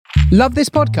Love this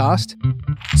podcast?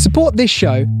 Support this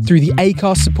show through the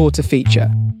Acast supporter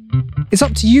feature. It's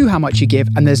up to you how much you give,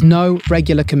 and there's no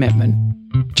regular commitment.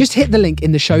 Just hit the link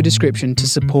in the show description to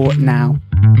support now.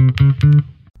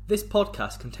 This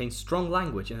podcast contains strong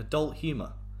language and adult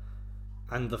humour.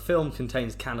 And the film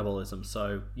contains cannibalism,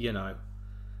 so,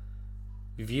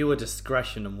 viewer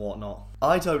discretion and whatnot.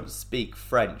 I don't speak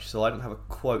French, so I don't have a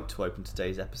quote to open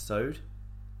today's episode.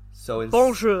 So instead,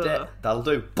 Bonjour. That'll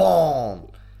do. Bon!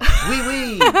 Oui,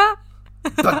 oui!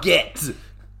 Baguette!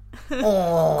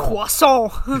 Oh.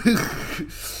 Croissant.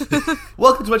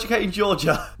 Welcome to Educating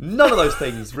Georgia. None of those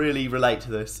things really relate to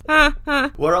this.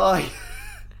 Where I,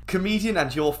 comedian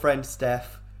and your friend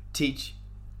Steph, teach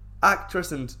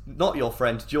actress and not your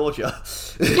friend Georgia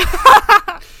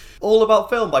all about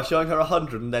film by showing her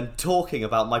 100 and then talking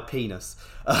about my penis.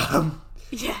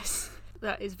 Yes,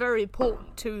 that is very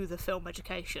important to the film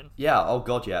education. Yeah, oh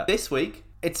god, yeah. This week,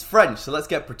 it's French, so let's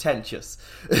get pretentious.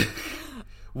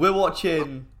 We're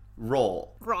watching Raw.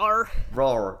 Roar.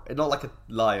 Roar. Not like a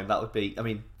lion, that would be,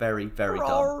 very, very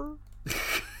Roar. dumb.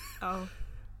 Oh.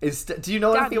 Do you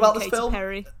know anything about this Katy film?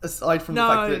 Perry. Aside from the No.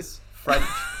 fact that it's French.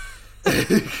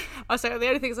 I say the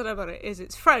only things I know about it is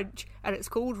it's French and it's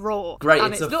called raw. Great,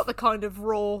 and it's it's not the kind of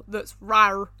raw that's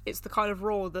rar. It's the kind of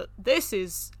raw that this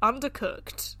is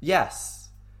undercooked. Yes.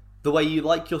 The way you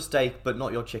like your steak, but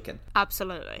not your chicken.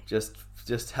 Absolutely.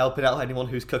 Just helping out anyone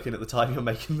who's cooking at the time you're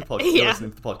making the podcast. Yeah. You're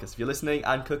listening to the podcast. If you're listening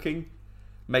and cooking,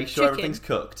 make sure Chicken. everything's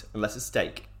cooked, unless it's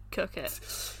steak. Cook it.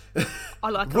 I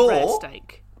like Raw. a rare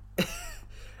steak.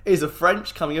 Is a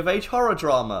French coming-of-age horror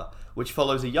drama, which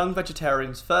follows a young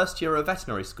vegetarian's first year of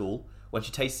veterinary school when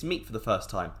she tastes meat for the first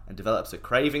time and develops a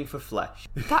craving for flesh.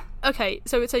 Okay,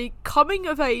 so it's a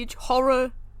coming-of-age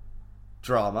horror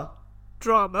Drama.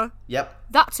 drama. Yep.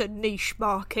 That's a niche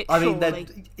market, I mean,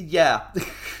 surely. yeah.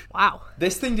 Wow.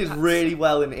 This thing did really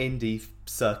well in indie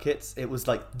circuits. It was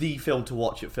like the film to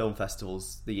watch at film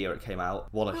festivals the year it came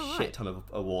out. Won a shit ton of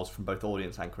awards from both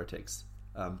audience and critics.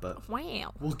 But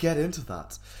Wow. we'll get into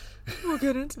that. We'll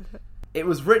get into it. It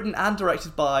was written and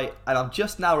directed by, and I'm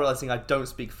just now realising I don't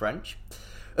speak French,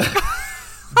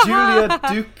 Julia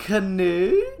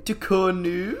Ducournau.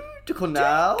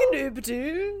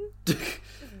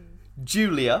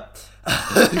 Julia.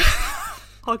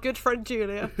 Our good friend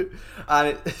Julia.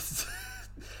 and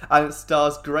it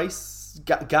stars Grace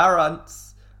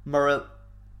Garance, Grace.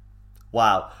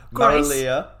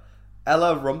 Marilia,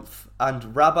 Ella Rumpf,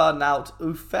 and Rabba Naut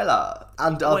Ufella,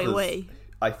 and others. Oui.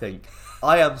 I think.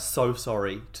 I am so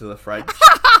sorry to the French.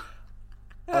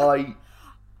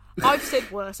 I've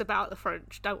said worse about the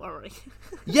French, don't worry.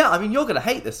 Yeah, I mean, you're going to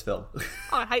hate this film.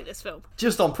 I hate this film.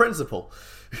 Just on principle.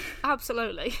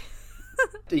 Absolutely.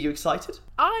 Are you excited?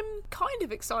 I'm kind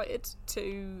of excited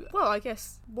to, well, I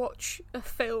guess, watch a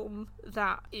film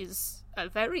that is a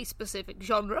very specific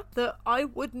genre that I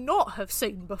would not have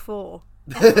seen before.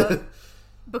 Ever,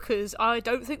 because I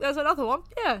don't think there's another one.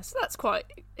 Yeah, so that's quite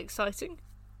exciting.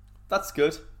 That's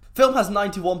good. Film has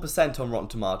 91% on Rotten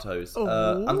Tomatoes. Ooh.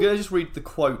 I'm going to just read the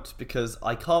quote because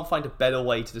I can't find a better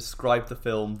way to describe the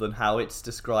film than how it's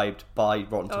described by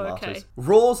Rotten Tomatoes. Okay.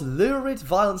 Raw's lurid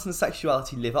violence and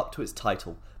sexuality live up to its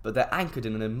title, but they're anchored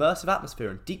in an immersive atmosphere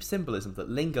and deep symbolism that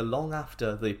linger long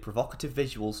after the provocative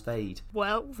visuals fade.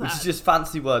 Well, Which is just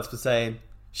fancy words for saying,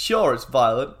 sure, it's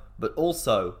violent, but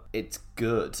also, it's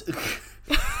good.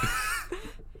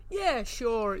 yeah,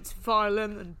 sure, it's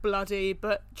violent and bloody,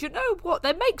 but do you know what?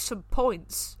 They make some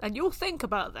points, and you'll think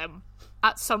about them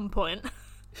at some point.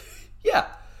 Yeah.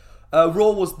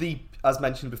 Raw was the, as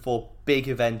mentioned before, big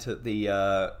event at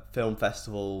the film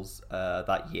festivals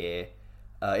that year.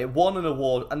 It won an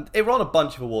award, and it won a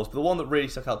bunch of awards, but the one that really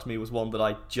stuck out to me was one that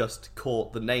I just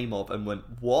caught the name of and went,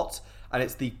 what? And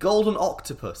it's the Golden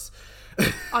Octopus.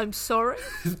 I'm sorry?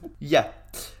 Yeah.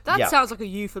 That sounds like a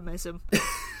euphemism.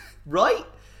 Right?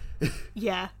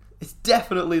 Yeah. It's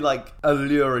definitely like a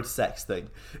lurid sex thing.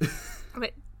 I mean,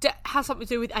 it has something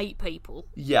to do with 8 people.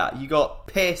 Yeah, you got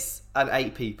piss and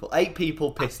 8 people. 8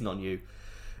 people pissing on you.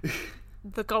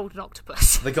 The Golden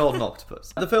Octopus. The Golden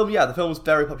Octopus. The film was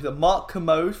very popular. Mark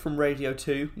Kermode from Radio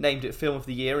 2 named it Film of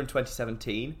the Year in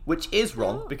 2017, which is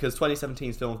wrong because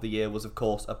 2017's Film of the Year was, of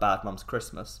course, A Bad Mum's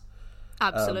Christmas.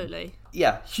 Absolutely.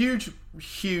 Yeah,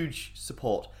 huge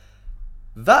support.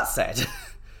 That said,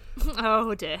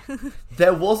 Oh dear.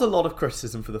 there was a lot of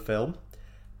criticism for the film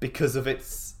because of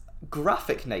its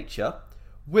graphic nature,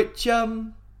 which,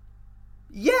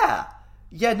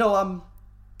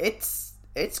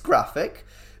 it's graphic.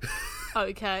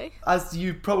 Okay. As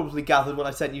you probably gathered when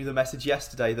I sent you the message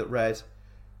yesterday that read,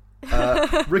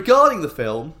 Regarding the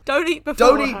film, Don't eat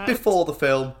before the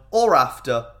film, or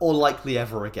after, or likely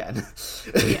ever again.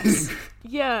 Yes.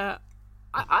 Yeah.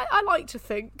 I like to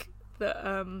think that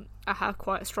I have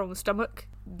quite a strong stomach,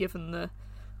 given the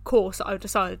course that I've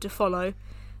decided to follow,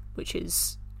 which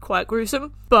is quite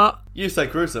gruesome, but... You say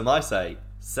gruesome, I say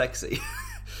sexy.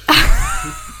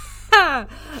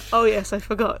 Oh yes, I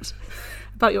forgot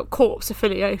about your corpse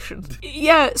affiliation.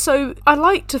 Yeah, so I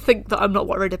like to think that I'm not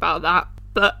worried about that,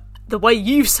 but the way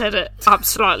you said it, I'm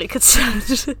slightly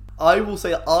concerned. I will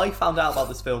say I found out about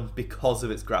this film because of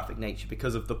its graphic nature,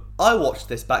 because of I watched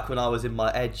this back when I was in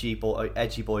my edgy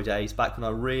boy days, back when I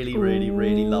really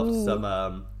loved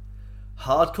some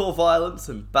hardcore violence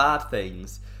and bad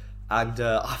things, and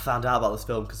I found out about this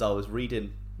film because I was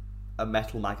reading a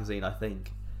metal magazine, I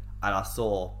think, and I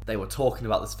saw they were talking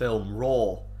about this film,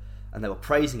 Raw, and they were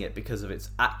praising it because of its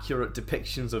accurate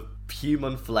depictions of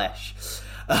human flesh.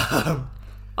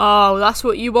 Oh, that's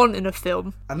what you want in a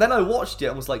film. And then I watched it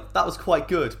and was like, that was quite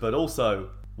good, but also,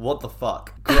 what the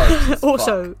fuck? Gross as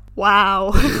Also, fuck.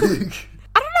 wow. I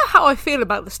don't know how I feel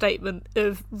about the statement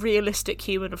of realistic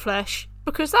human flesh,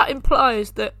 because that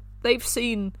implies that they've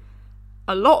seen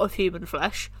a lot of human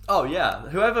flesh. Oh yeah,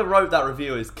 whoever wrote that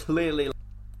review is clearly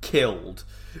killed.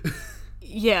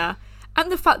 Yeah,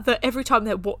 and the fact that every time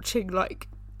they're watching, like,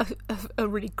 a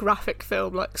really graphic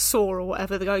film like Saw or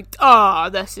whatever, they're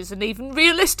going, this isn't even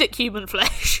realistic human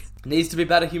flesh. Needs to be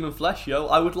better human flesh, yo.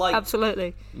 I would like...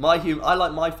 Absolutely. I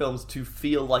like my films to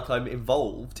feel like I'm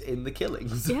involved in the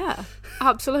killings. Yeah,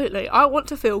 absolutely. I want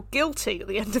to feel guilty at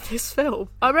the end of this film.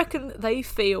 I reckon they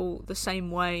feel the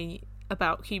same way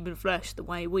about human flesh the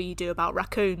way we do about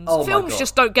raccoons. Oh Films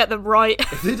just don't get them right.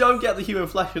 If they don't get the human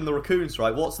flesh and the raccoons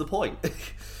right, what's the point?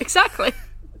 Exactly.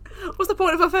 What's the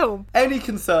point of a film? Any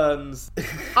concerns?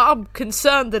 I'm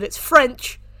concerned that it's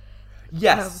French.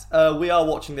 Yes, we are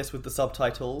watching this with the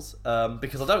subtitles,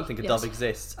 because I don't think a dub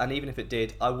exists, and even if it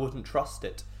did, I wouldn't trust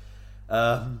it.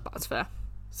 That's fair.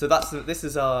 So this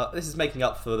is making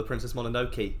up for the Princess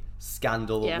Mononoke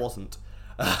scandal that wasn't.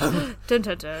 Dun,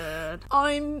 dun, dun.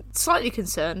 I'm slightly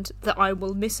concerned that I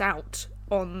will miss out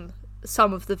on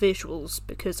some of the visuals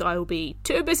because I will be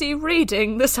too busy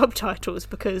reading the subtitles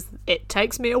because it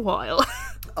takes me a while.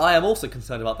 I am also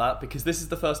concerned about that because this is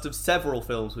the first of several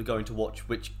films we're going to watch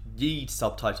which need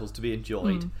subtitles to be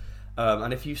enjoyed.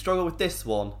 And if you struggle with this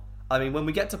one, I mean, when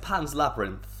we get to Pan's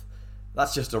Labyrinth,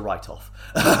 that's just a write-off.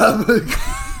 We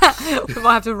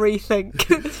might have to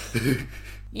rethink.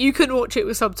 You can watch it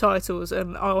with subtitles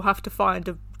and I'll have to find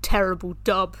a terrible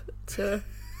dub to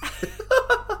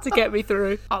get me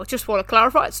through. I just want to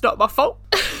clarify, it's not my fault.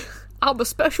 I'm a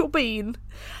special being.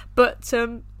 But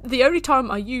the only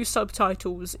time I use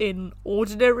subtitles in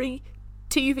ordinary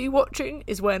TV watching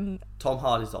is when Tom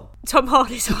Hardy's on.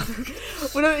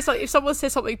 Well, no, it's like if someone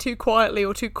says something too quietly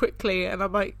or too quickly and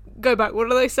I'm like, go back, what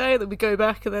do they say? And then we go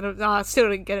back and then I still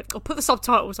didn't get it. I'll put the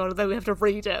subtitles on and then we have to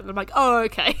read it and I'm like, oh,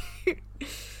 okay.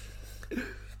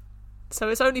 So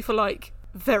it's only for like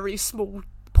very small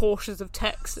portions of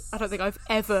text. I don't think I've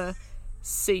ever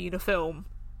seen a film.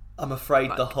 I'm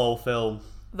afraid the whole film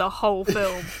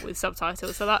with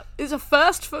subtitles. So that is a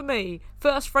first for me.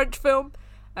 First French film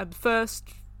and first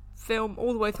film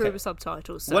all the way through with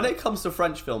subtitles. So. When it comes to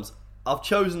French films, I've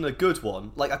chosen a good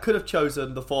one. Like, I could have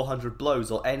chosen The 400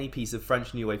 Blows or any piece of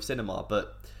French New Wave cinema,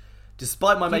 but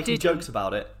despite my making jokes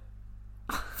about it,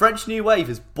 French New Wave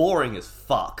is boring as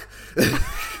fuck.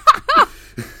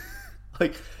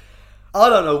 Like, I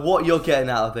don't know what you're getting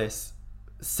out of this,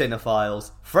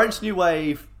 cinephiles. French New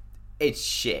Wave, it's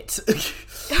shit.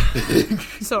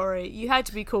 Sorry, you had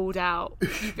to be called out.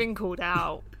 You've been called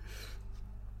out.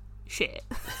 Shit.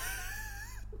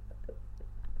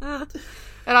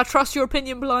 And I trust your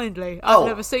opinion blindly. I've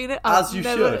never seen it. As you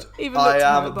should. I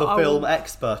am the film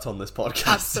expert on this podcast.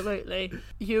 Absolutely.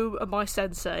 You are my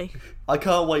sensei. I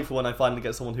can't wait for when I finally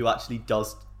get someone who actually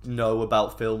does know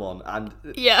about film on. And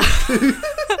yeah.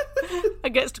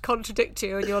 And gets to contradict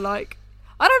you and you're like,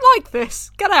 I don't like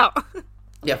this. Get out.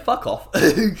 Yeah, fuck off.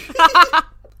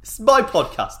 It's my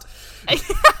podcast.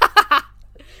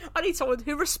 I need someone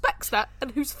who respects that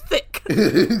and who's thick.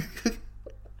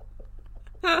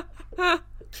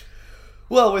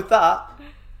 Well, with that...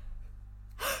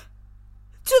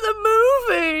 To the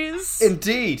movies!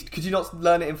 Indeed. Could you not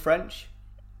learn it in French?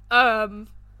 To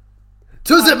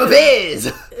the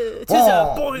movies!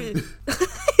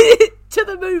 To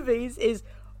the movies is...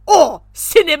 Oh,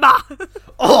 cinema!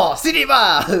 Oh,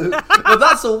 cinema! Well,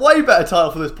 that's a way better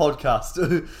title for this podcast.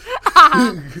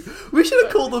 We should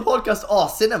have called the podcast Oh,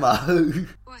 Cinema.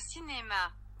 Au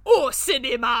cinéma. Oh,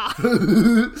 cinema!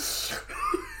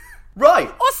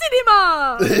 Right. Au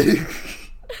cinema!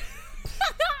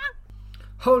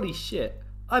 Holy shit.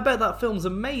 I bet that film's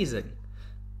amazing.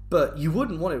 But you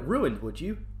wouldn't want it ruined, would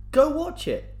you? Go watch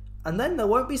it. And then there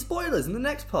won't be spoilers in the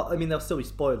next part. I mean, there'll still be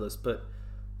spoilers, but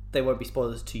they won't be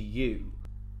spoilers to you.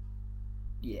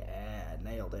 Yeah,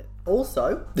 nailed it.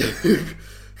 Also,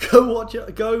 go watch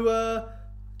it.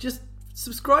 Just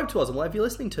subscribe to us on whatever you're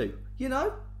listening to. You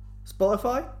know,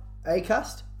 Spotify,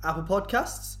 Acast, Apple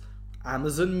Podcasts,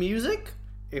 Amazon Music,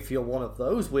 if you're one of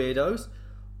those weirdos.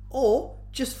 Or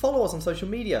just follow us on social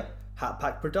media.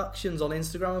 Hatpack Productions on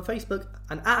Instagram and Facebook,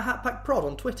 and at Hatpack Prod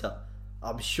on Twitter.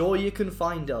 I'm sure you can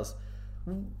find us.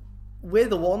 We're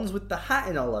the ones with the hat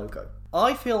in our logo.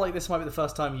 I feel like this might be the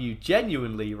first time you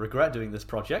genuinely regret doing this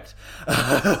project.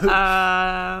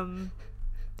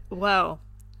 Well,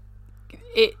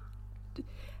 it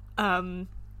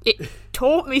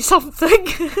taught me something.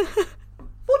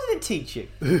 What did it teach you?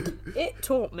 It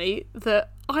taught me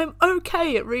that I'm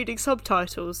okay at reading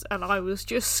subtitles, and I was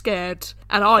just scared.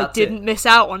 And I didn't miss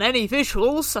out on any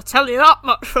visuals, I tell you that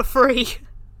much for free.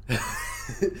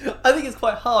 I think it's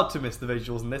quite hard to miss the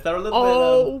visuals in this. They're a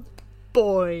little bit...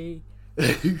 boy.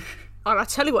 And I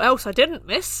tell you what else I didn't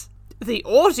miss. The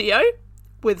audio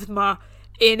with my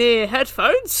in-ear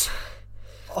headphones.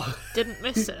 Didn't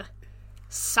miss a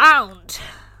sound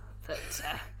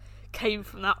that came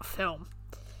from that film.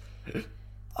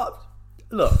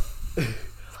 Look,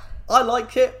 I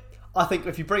liked it. I think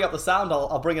if you bring up the sound,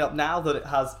 I'll bring it up now that it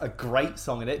has a great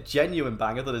song in it, genuine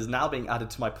banger that is now being added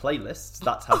to my playlists.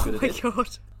 That's how good it is. Oh my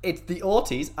god. It's the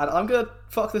Ortiz, and I'm going to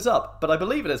fuck this up, but I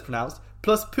believe it is pronounced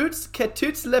plus putes que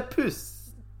toutes les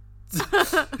puces.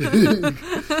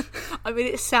 I mean,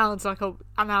 it sounds like an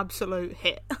absolute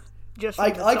hit.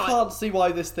 I can't see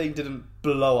why this thing didn't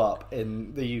blow up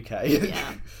in the UK.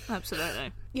 Yeah,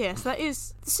 absolutely. Yes, that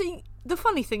is... See, the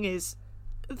funny thing is,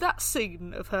 that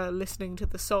scene of her listening to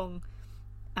the song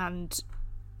and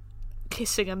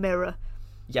kissing a mirror...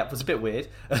 Yeah, it was a bit weird.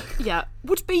 Yeah,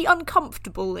 would be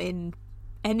uncomfortable in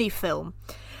any film.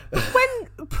 But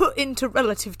when put into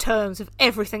relative terms of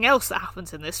everything else that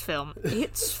happens in this film,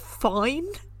 it's fine.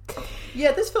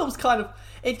 Yeah, this film's kind of...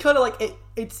 It's kind of like...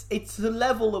 It's the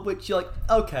level at which you're like,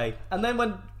 okay. And then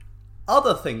when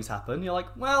other things happen, you're like,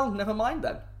 well, never mind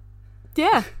then.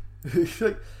 Yeah.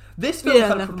 Like, this film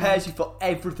kind of prepares you for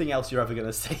everything else you're ever going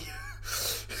to see.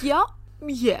 Yeah,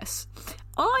 yes.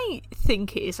 I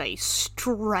think it is a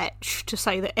stretch to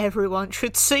say that everyone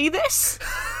should see this.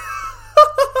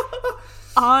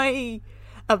 I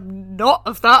am not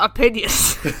of that opinion.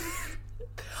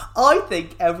 I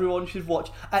think everyone should watch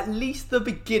at least the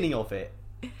beginning of it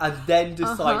and then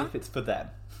decide if it's for them.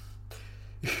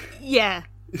 Yeah.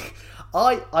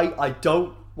 I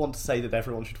don't want to say that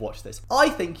everyone should watch this. I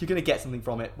think you're going to get something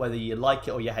from it, whether you like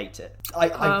it or you hate it.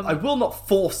 I will not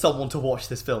force someone to watch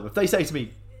this film. If they say to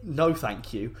me, no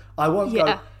thank you, I won't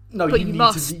go, no,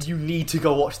 you need to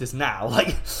go watch this now.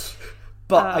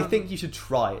 But I think you should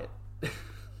try it.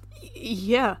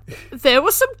 Yeah. There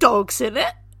were some dogs in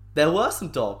it. There were some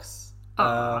dogs.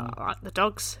 I like the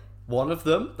dogs. One of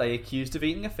them, they accused of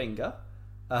eating a finger.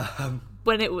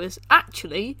 When it was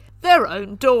actually their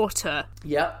own daughter.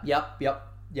 Yep.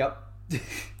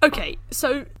 Okay,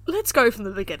 so let's go from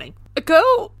the beginning. A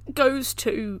girl goes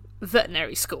to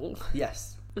veterinary school.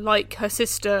 Yes. Like her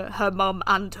sister, her mum,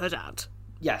 and her dad.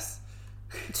 Yes.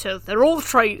 So they're all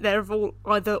trained. They're all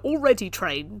either already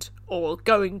trained or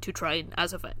going to train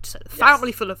as a vet. So the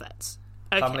family full of vets.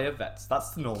 Okay. Family of vets.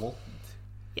 That's normal.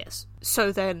 Yes.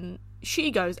 So then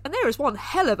she goes, and there is one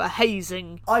hell of a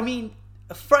hazing. I mean,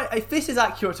 if this is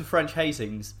accurate to French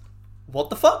hazings, what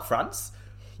the fuck, France?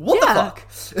 What the fuck?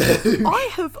 I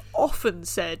have often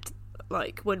said,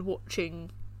 like, when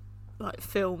watching like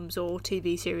films or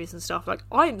TV series and stuff, like,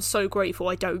 I am so grateful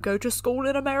I don't go to school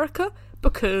in America,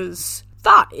 because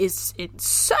that is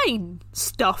insane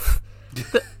stuff.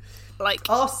 That, like,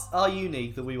 our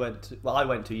uni that I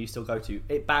went to, you still go to,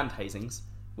 it banned hazings,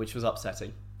 which was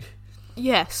upsetting.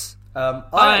 Yes.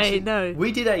 I know.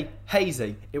 We did a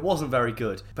hazing. It wasn't very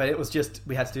good, but it was just,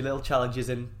 we had to do little challenges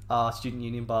in our student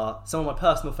union bar. Some of my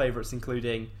personal favourites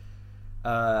including,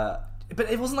 but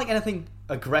it wasn't like anything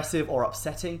aggressive or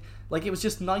upsetting. Like, it was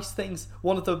just nice things.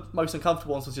 One of the most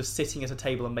uncomfortable ones was just sitting at a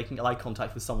table and making eye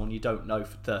contact with someone you don't know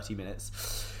for 30 minutes.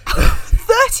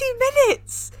 30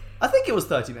 minutes? I think it was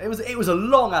 30 minutes. It was a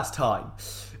long ass time.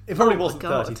 It probably wasn't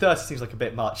 30. 30 seems like a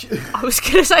bit much. I was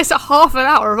going to say it's a half an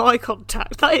hour of eye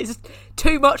contact. That is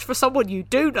too much for someone you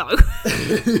do know.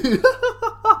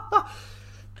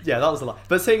 Yeah, that was a lot.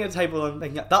 But sitting at a table and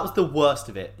making that was the worst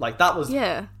of it. Like, that was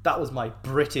my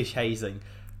British hazing.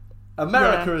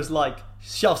 America is like,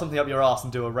 shove something up your ass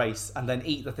and do a race, and then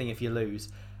eat the thing if you lose.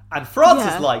 And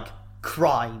France is like,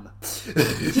 crime.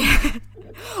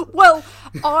 Well,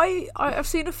 I've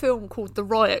seen a film called The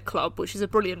Riot Club, which is a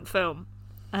brilliant film,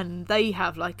 and they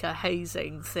have like a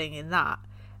hazing thing in that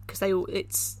because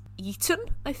it's Eton,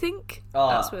 I think.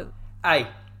 That's what. Hey,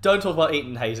 don't talk about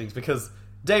Eton hazings because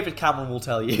David Cameron will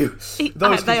tell you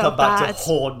those they can come are back bad. to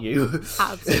haunt you.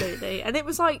 Absolutely, and it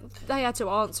was like they had to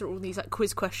answer all these like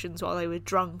quiz questions while they were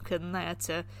drunk, and they had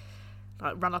to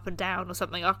like run up and down or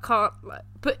something. I can't,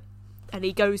 and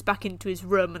he goes back into his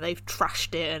room and they've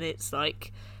trashed it, and it's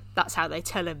like that's how they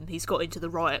tell him he's got into the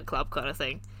riot club kind of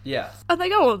thing. Yeah. And they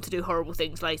go on to do horrible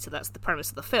things later, that's the premise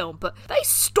of the film, but they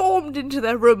stormed into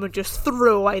their room and just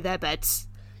threw away their beds.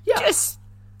 Yeah. Just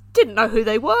didn't know who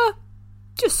they were,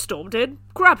 just stormed in,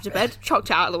 grabbed a bed, chucked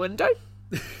it out of the window,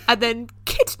 and then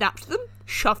kidnapped them,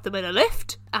 shoved them in a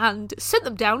lift, and sent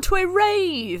them down to a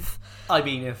rave. I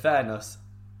mean, in fairness,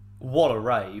 what a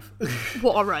rave.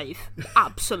 What a rave.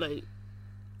 Absolute.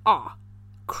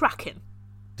 Cracking.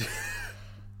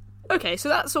 Okay, so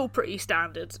that's all pretty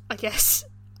standard, I guess.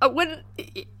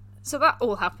 So that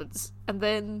all happens, and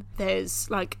then there's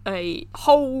like a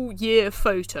whole year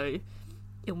photo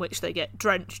in which they get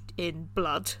drenched in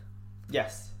blood.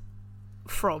 Yes.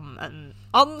 From an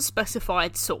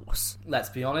unspecified source. Let's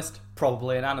be honest,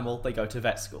 probably an animal. They go to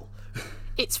vet school.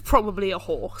 It's probably a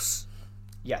horse.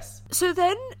 Yes. So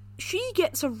then she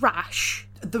gets a rash.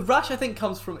 The rash, I think,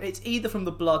 comes from... It's either from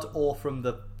the blood or from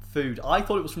the food. I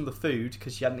thought it was from the food,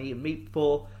 because she hadn't eaten meat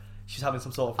before. She's having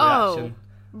some sort of reaction.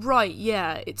 Oh, right,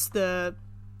 yeah. It's the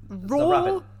raw... The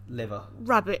rabbit liver.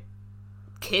 Rabbit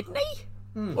kidney?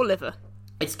 Or liver?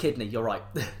 It's kidney, you're right.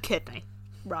 Kidney.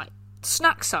 Right.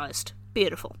 Snack-sized.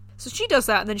 Beautiful. So she does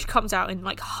that, and then she comes out in,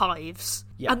 like, hives.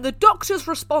 Yeah. And the doctor's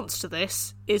response to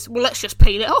this is, well, let's just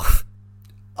peel it off.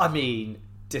 I mean,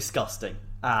 disgusting.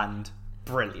 And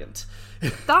brilliant.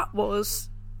 That was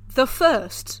the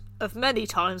first of many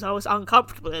times I was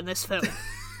uncomfortable in this film.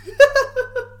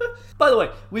 By the way,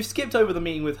 we've skipped over the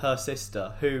meeting with her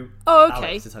sister, who... Oh, okay.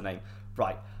 Alex is her name.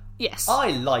 Right. Yes. I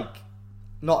like...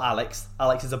 Not Alex.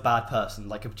 Alex is a bad person,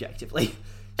 like, objectively.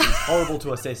 She's horrible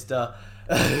to her sister.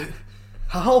 Her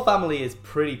whole family is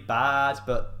pretty bad,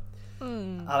 but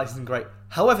Alex isn't great.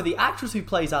 However, the actress who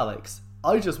plays Alex,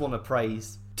 I just want to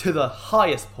praise to the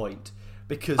highest point,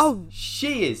 because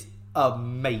she is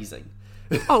amazing.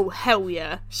 Oh, hell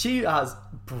yeah. She has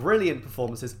brilliant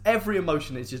performances. Every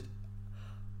emotion is just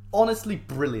honestly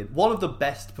brilliant. One of the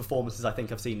best performances I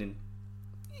think I've seen in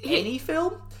any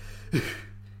film,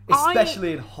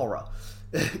 especially in horror.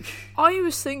 I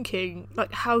was thinking,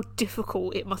 like, how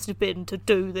difficult it must have been to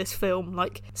do this film,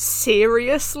 like,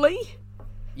 seriously.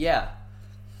 Yeah.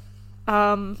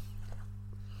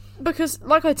 Because,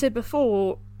 like I said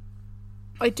before,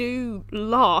 I do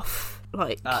laugh,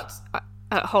 like,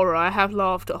 at horror. I have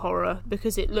laughed at horror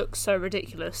because it looks so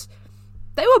ridiculous.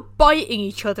 They were biting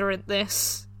each other in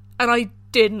this, and I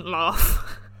didn't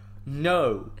laugh.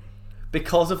 No.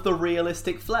 Because of the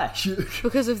realistic flesh.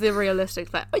 Because of the realistic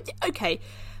flesh. Okay.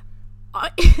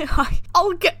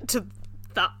 I'll get to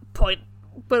that point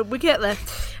when we get there.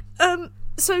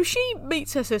 So she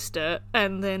meets her sister,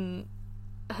 and then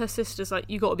her sister's like,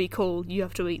 you gotta be cool, you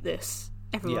have to eat this.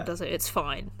 Everyone does it, it's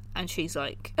fine. And she's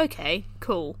like, okay,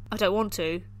 cool. I don't want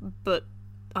to, but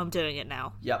I'm doing it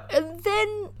now. Yep. And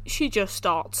then she just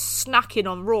starts snacking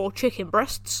on raw chicken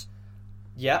breasts.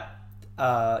 Yep.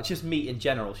 Just meat in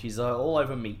general. She's all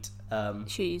over meat.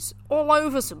 She's all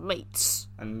over some meats.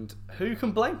 And who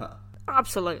can blame her?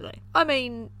 Absolutely. I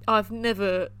mean, I've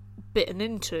never bitten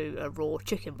into a raw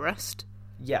chicken breast.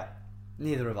 Yeah,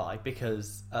 neither have I,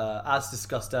 because as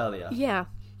discussed earlier,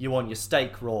 you want your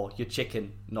steak raw, your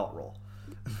chicken not raw.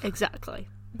 Exactly.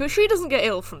 But she doesn't get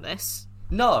ill from this.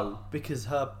 No, because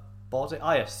her body,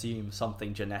 I assume,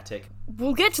 something genetic.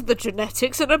 We'll get to the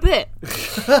genetics in a bit.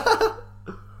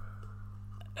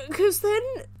 Because then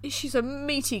she's a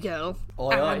meaty girl.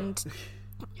 And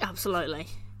absolutely.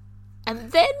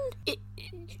 And then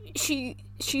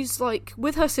she's like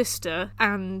with her sister,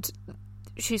 and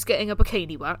she's getting a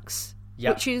bikini wax.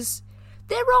 Yep. Which is,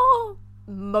 there are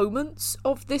moments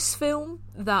of this film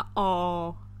that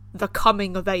are the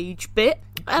coming of age bit,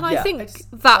 and I think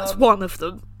that's one of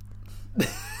them.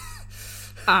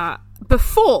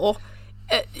 Before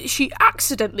she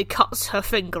accidentally cuts her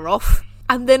finger off,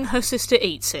 and then her sister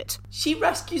eats it. She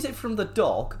rescues it from the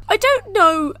dog. I don't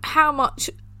know how much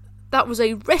that was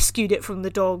a rescued it from the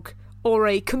dog or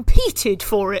a competed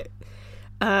for it.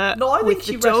 No, I think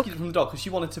she rescued it from the dog because she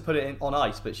wanted to put it on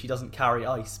ice, but she doesn't carry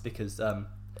ice because her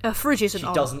fridge isn't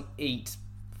on. She doesn't eat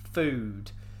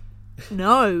food.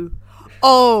 No.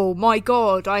 Oh my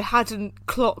god, I hadn't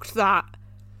clocked that.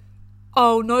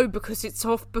 Oh no, because it's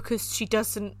off because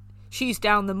she's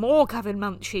down the morgue having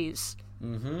munchies.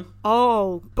 Mm-hmm.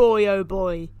 Oh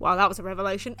boy. Wow, that was a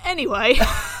revelation. Anyway.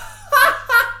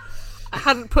 I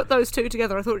hadn't put those two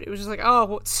together. I thought it was just like, oh,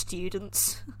 what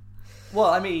students? Well,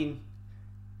 I mean,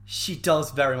 she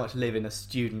does very much live in a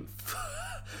student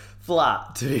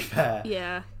flat, to be fair.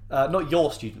 Yeah. Not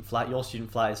your student flat. Your student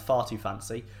flat is far too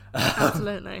fancy.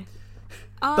 Absolutely.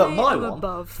 But my am one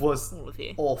above was all of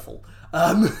you. awful.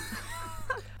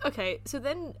 Okay, so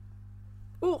then...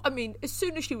 Well, I mean, as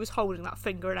soon as she was holding that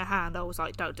finger in her hand, I was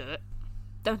like, don't do it.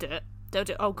 Don't do it. Don't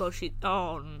do it. Oh god,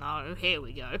 oh no, here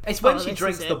we go. It's when she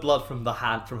drinks the blood from her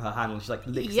hand and she like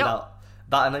licks it out.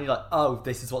 That, and then you're like, oh,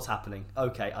 this is what's happening.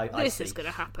 Okay, I see. This is going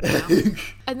to happen now.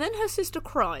 And then her sister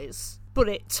cries, but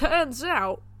it turns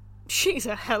out she's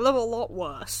a hell of a lot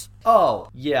worse. Oh,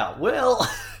 yeah, well,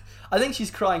 I think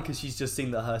she's crying because she's just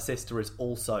seen that her sister is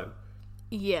also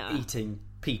eating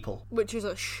people. Which is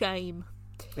a shame.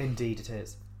 Indeed it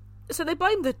is. So they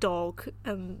blame the dog,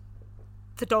 and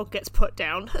the dog gets put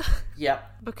down.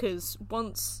 Yep. Because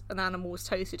once an animal has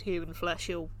tasted human flesh,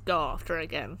 he'll go after it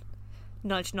again.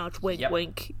 Nudge, nudge, wink,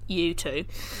 wink, you two.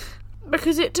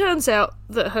 Because it turns out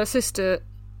that her sister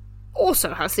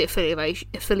also has the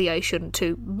affiliation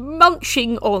to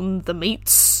munching on the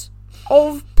meats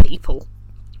of people.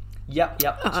 Yep.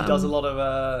 She does a lot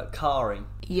of carring.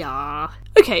 Yeah.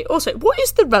 Okay, also, what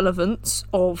is the relevance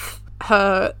of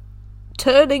her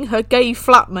turning her gay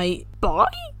flatmate bi?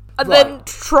 And then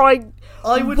trying...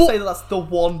 I would say that that's the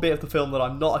one bit of the film that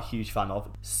I'm not a huge fan of.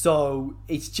 So,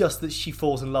 it's just that she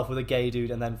falls in love with a gay dude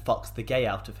and then fucks the gay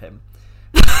out of him.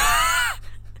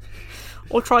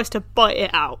 Or tries to bite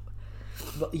it out.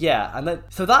 But, yeah, and then...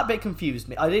 So that bit confused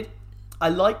me. I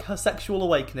like her sexual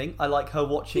awakening. I like her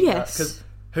watching... Yes. Because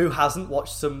who hasn't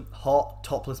watched some hot,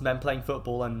 topless men playing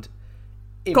football and...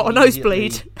 Got a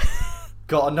nosebleed.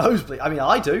 Got a nosebleed. I mean,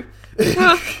 I do.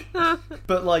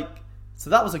 But, like... So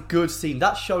that was a good scene.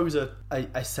 That shows a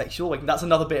sexual awakening. That's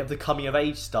another bit of the coming of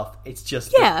age stuff. It's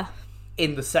just that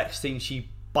in the sex scene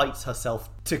she bites herself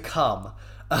to come.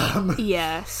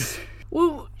 Yes.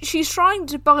 Well, she's trying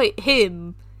to bite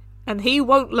him and he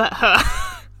won't let her.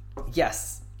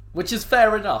 Yes. Which is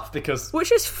fair enough because...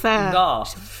 Which is fair. Nah.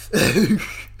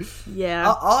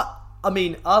 Yeah. I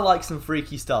mean, I like some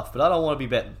freaky stuff, but I don't want to be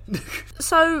bitten.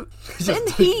 So then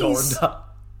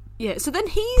so then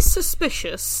he's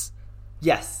suspicious.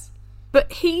 Yes.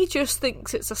 But he just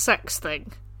thinks it's a sex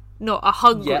thing, not a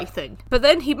hungry thing. But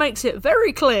then he makes it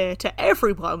very clear to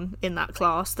everyone in that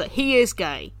class that he is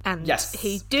gay. And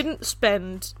he didn't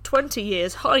spend 20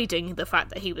 years hiding the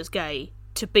fact that he was gay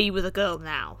to be with a girl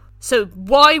now. So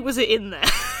why was it in there?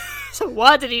 So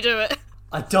why did he do it?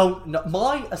 I don't know.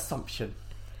 My assumption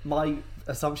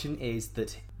is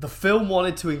that the film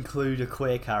wanted to include a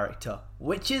queer character,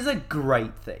 which is a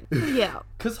great thing. Yeah.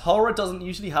 Because horror doesn't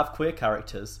usually have queer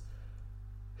characters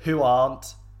who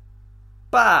aren't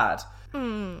bad.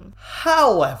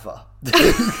 However,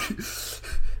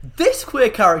 this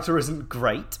queer character isn't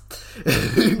great.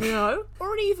 No.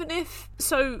 Or even if...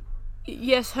 So,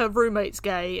 yes, her roommate's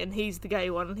gay, and he's the gay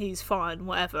one, and he's fine,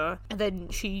 whatever. And then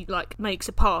she, like, makes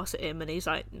a pass at him, and he's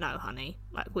like, no, honey,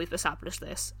 like, we've established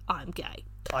this. I'm gay.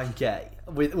 I'm gay.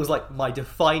 It was like my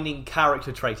defining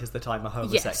character trait is that I'm a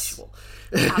homosexual.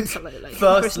 Yes, absolutely.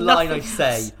 First line I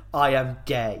say, I am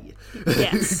gay.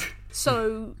 Yes.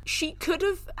 So she could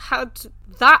have had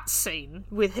that scene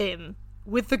with him,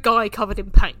 with the guy covered in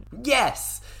paint.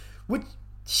 Yes! Which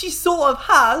she sort of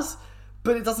has,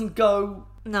 but it doesn't go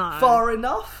far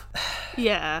enough.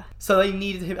 Yeah. So they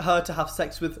needed her to have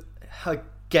sex with her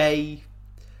gay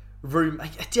room.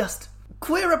 Just...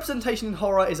 Queer representation in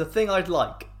horror is a thing I'd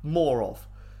like more of.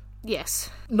 Yes.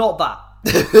 Not that.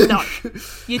 No.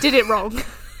 You did it wrong.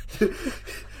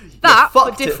 That,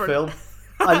 but different. It, film.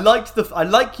 I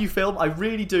like you, film. I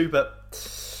really do,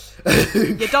 but...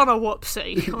 You done a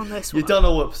whoopsie on this one. You done a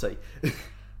whoopsie.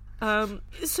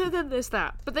 So then there's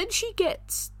that. But then she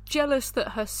gets jealous that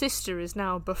her sister is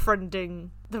now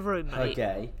befriending the roommate. Her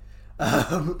gay.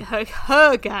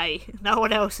 Her gay. No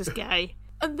one else is gay.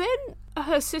 And then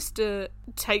her sister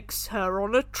takes her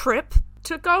on a trip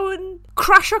to go and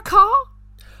crash a car.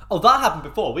 Oh, that happened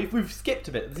before. We've skipped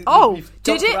a bit. We've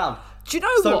did it? Around. Do you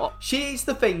know what? She eats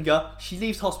the finger, she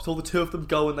leaves hospital, the two of them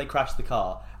go and they crash the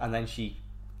car, and then she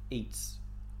eats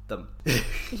them.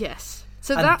 Yes.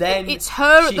 So then it's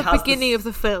her at the beginning of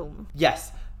the film.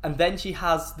 Yes. And then she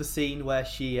has the scene where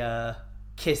she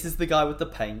kisses the guy with the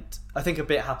paint. I think a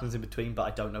bit happens in between, but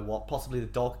I don't know what. Possibly the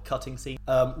dog cutting scene.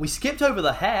 We skipped over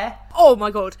the hair. Oh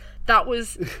my god. That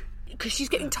was... because she's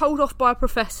getting told off by a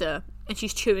professor and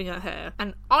she's chewing her hair.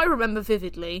 And I remember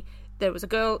vividly there was a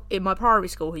girl in my primary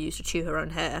school who used to chew her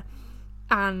own hair,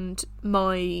 and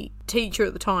my teacher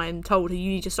at the time told her, you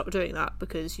need to stop doing that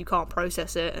because you can't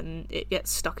process it and it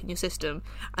gets stuck in your system.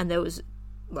 And there was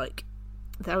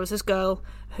this girl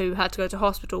who had to go to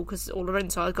hospital because all her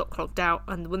insides got clogged out,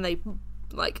 and when they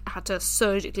had to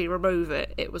surgically remove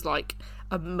it, it was like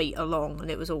a metre long and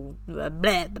it was all blah,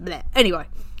 blah, blah. Anyway,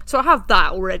 so I have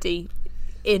that already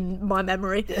in my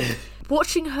memory.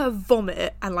 Watching her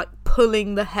vomit and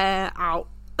pulling the hair out.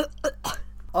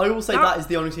 I will say that is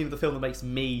the only scene of the film that makes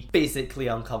me physically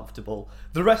uncomfortable.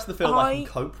 The rest of the film I can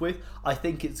cope with. I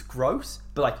think it's gross,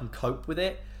 but I can cope with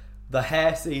it. The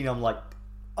hair scene, I'm like,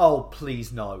 oh,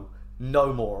 please no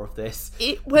more of this.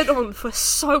 It went on for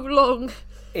so long.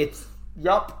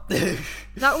 Yup.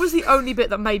 That was the only bit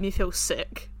that made me feel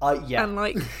sick. Yeah.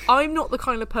 And I'm not the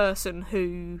kind of person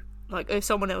who, if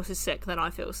someone else is sick, then I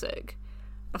feel sick.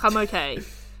 I'm okay.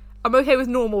 I'm okay with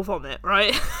normal vomit,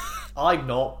 right? I'm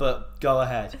not, but go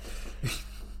ahead.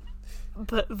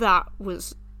 But that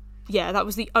was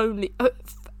the only...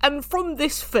 and from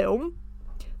this film,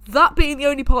 that being the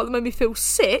only part that made me feel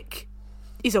sick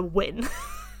is a win.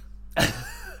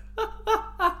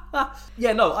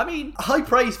 Yeah, no, I mean, high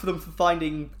praise for them for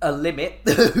finding a limit.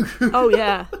 Oh,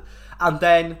 yeah. And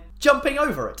then jumping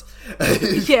over it.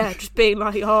 Yeah, just being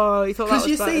like, oh, you thought that was Because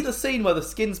you bad. see the scene where the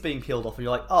skin's being peeled off and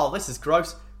you're like, oh, this is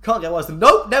gross. Can't get worse than...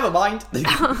 Nope, never mind.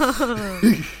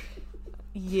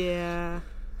 Yeah.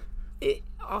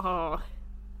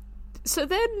 So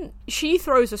then she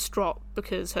throws a strop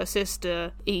because her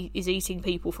sister is eating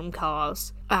people from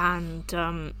cars,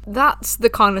 and that's the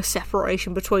kind of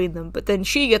separation between them. But then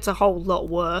she gets a whole lot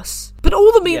worse. But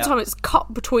all the meantime, it's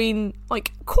cut between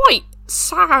quite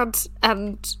sad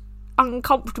and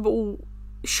uncomfortable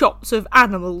shots of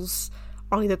animals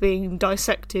either being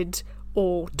dissected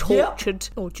or tortured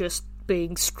or just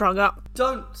being strung up.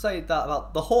 Don't say that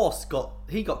about the horse.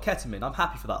 He got ketamine. I'm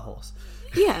happy for that horse.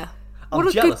 Yeah. I'm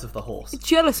jealous of the horse.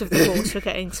 Jealous of the horse for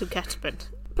getting some ketamine.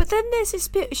 But then there's this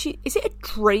bit, is it a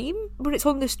dream when it's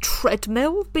on this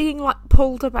treadmill being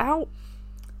pulled about?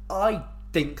 I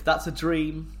think that's a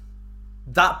dream.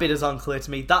 That bit is unclear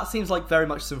to me. That seems like very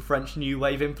much some French New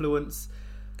Wave influence,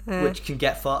 which can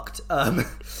get fucked.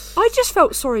 I just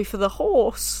felt sorry for the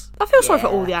horse. I feel sorry for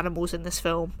all the animals in this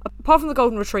film. Apart from the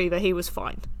golden retriever, he was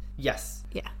fine. Yes.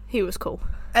 Yeah, he was cool.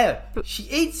 Anyway,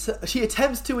 she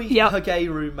attempts to eat her gay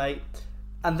roommate,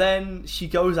 and then she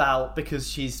goes out because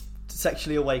she's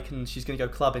sexually awakened. She's going to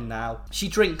go clubbing now. She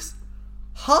drinks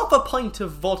half a pint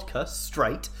of vodka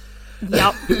straight.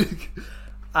 Yep.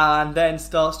 And then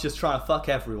starts just trying to fuck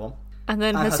everyone. And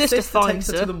then her sister finds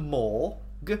takes her to the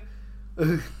morgue.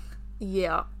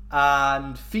 Yeah.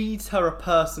 And feeds her a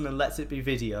person and lets it be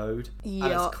videoed. Yeah.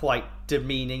 And it's quite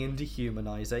demeaning and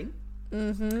dehumanising.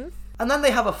 Mm-hmm. And then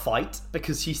they have a fight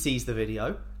because she sees the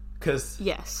video.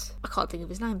 Yes. I can't think of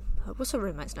his name. What's her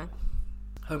roommate's name?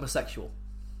 Homosexual.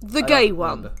 The gay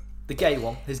one. Remember. The gay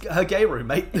one. Her gay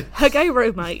roommate. Her gay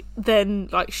roommate then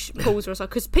pulls her aside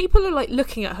because people are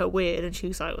looking at her weird, and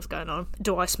she's like, "What's going on?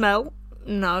 Do I smell?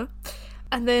 No."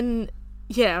 And then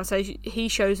so he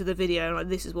shows her the video and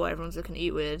this is why everyone's looking at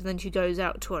you weird. And then she goes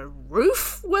out to a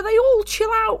roof where they all chill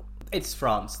out. It's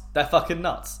France. They're fucking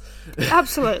nuts.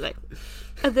 Absolutely.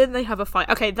 And then they have a fight.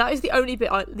 Okay, that is the only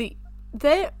bit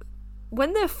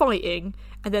when they're fighting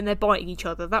and then they're biting each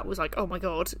other, that was oh my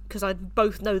god, because I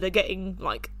both know they're getting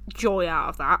joy out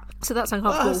of that. So that's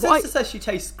uncomfortable. Her sister says she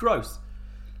tastes gross.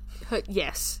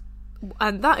 Yes,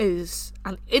 and that is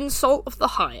an insult of the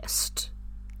highest.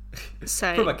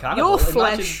 Saying from a cannibal, your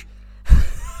flesh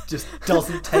just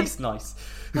doesn't taste nice.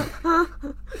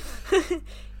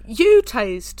 You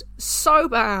taste so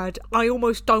bad, I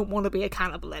almost don't want to be a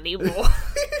cannibal anymore.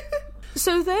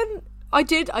 So then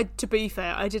to be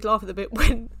fair, I did laugh at the bit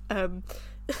when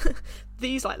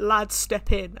these lads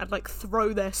step in and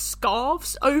throw their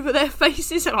scarves over their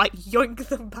faces and yoink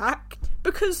them back,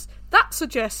 because that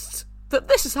suggests that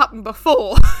this has happened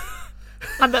before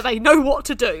and that they know what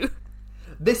to do.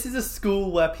 This is a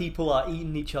school where people are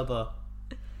eating each other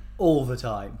all the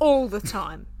time. All the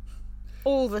time.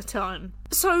 All the time.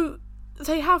 So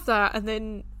they have that, and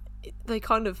then they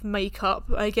kind of make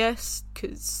up, I guess,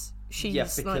 because she's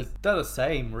because they're the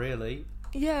same, really.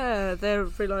 Yeah, they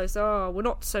realise, we're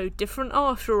not so different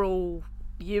after all,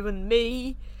 you and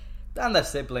me. And they're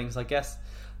siblings, I guess.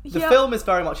 The film is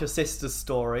very much a sister's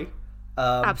story.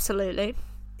 Absolutely.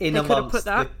 They could have put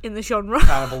that in the genre.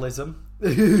 Cannibalism.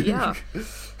 Yeah.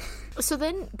 So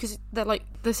then, because they're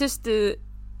the sister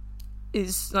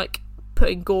is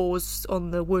putting gauze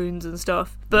on the wounds and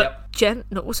stuff. But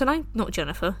what's her name? Not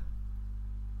Jennifer.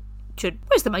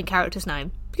 Where's the main character's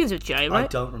name? Begins with J, right? I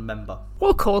don't remember.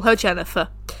 We'll call her Jennifer.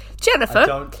 Jennifer I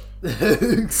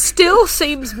don't. still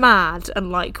seems mad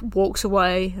and like walks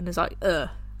away and is like, ugh.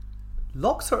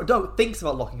 Locks her. No, thinks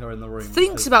about locking her in the room.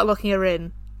 Thinks about locking her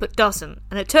in, but doesn't.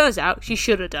 And it turns out she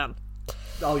should have done.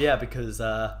 Oh yeah, because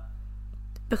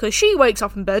she wakes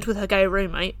up in bed with her gay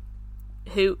roommate,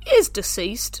 who is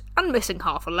deceased and missing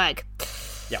half a leg.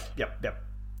 Yep.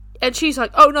 And she's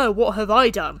like, oh no, what have I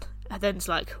done? And then it's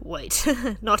like, wait,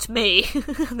 not me.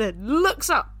 And then looks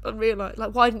up and realises,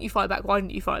 like, why didn't you fight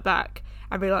back?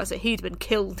 And realises that he'd been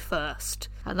killed first.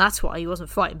 And that's why he wasn't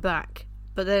fighting back.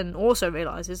 But then also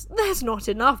realises, there's not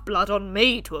enough blood on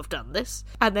me to have done this.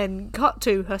 And then cut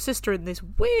to her sister in this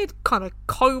weird kind of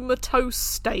comatose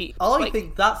state. I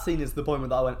think that scene is the point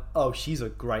that I went, oh, she's a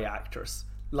great actress.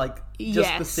 Like,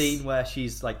 just the scene where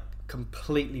she's, like,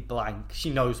 completely blank. She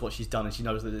knows what she's done and she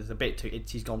knows that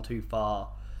she's gone too far.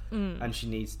 And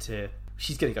she's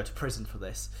going to go to prison for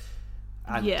this.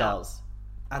 And does.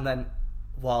 And then,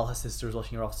 while her sister is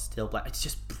watching her off, still black. It's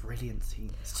just brilliant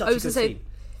scene. It's such a good scene.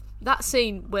 That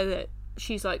scene where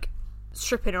she's, like,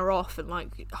 stripping her off and,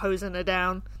 like, hosing her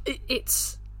down.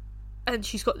 And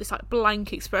she's got this, like,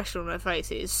 blank expression on her face.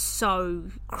 It is so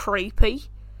creepy.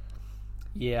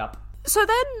 Yep. So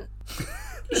then,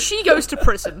 she goes to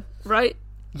prison, right?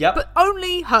 Yep. But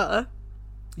only her.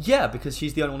 Yeah, because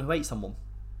she's the only one who ate someone.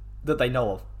 That they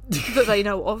know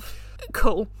of.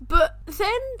 Cool. But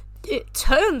then it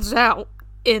turns out,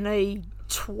 in a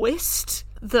twist,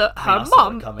 that her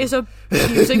mum is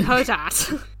abusing her dad.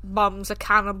 Mum's a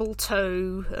cannibal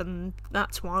too, and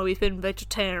that's why we've been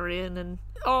vegetarian, and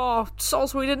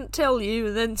soz, we didn't tell you,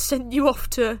 and then sent you off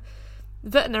to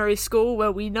veterinary school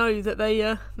where we know that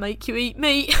they make you eat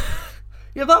meat.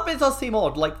 Yeah, that bit does seem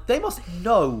odd. Like, they must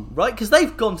know, right? Because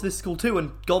they've gone to this school too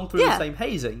and gone through the same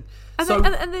hazing. And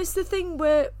there's the thing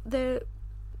where the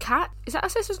Cat... Is that her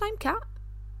sister's name, Cat?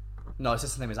 No, her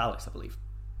sister's name is Alex, I believe.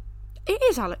 It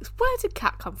is Alex. Where did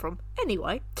Cat come from?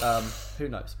 Anyway. Who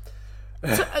knows?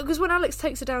 Because when Alex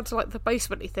takes her down to, like, the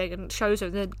basement-y thing and shows her,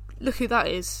 and then, look who that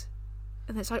is.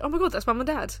 And it's like, oh my god, that's Mum and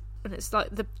Dad. And it's like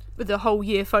the whole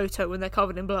year photo when they're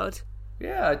covered in blood.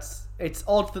 Yeah, it's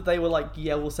odd that they were like,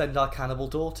 yeah, we'll send our cannibal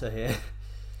daughter here.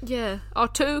 Yeah, our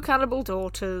 2 cannibal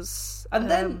daughters.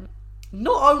 And then,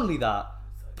 not only that,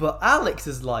 but Alex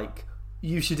is like,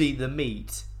 you should eat the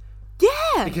meat.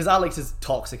 Yeah! Because Alex is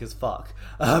toxic as fuck.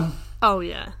 Oh,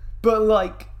 yeah. But,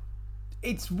 like,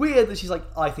 it's weird that she's like,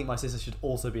 I think my sister should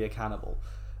also be a cannibal.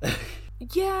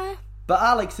 Yeah. But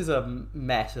Alex is a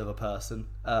mess of a person.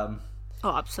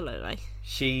 Oh, absolutely.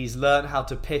 She's learned how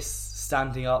to piss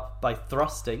standing up by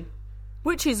thrusting.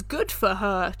 Which is good for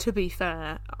her, to be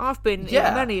fair. I've been in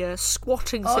many a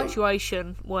squatting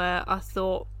situation where I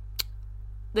thought,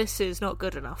 this is not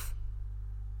good enough.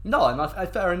 No, and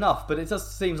fair enough, but it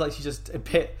just seems like she's just a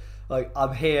bit like,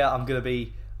 I'm here,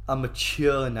 I'm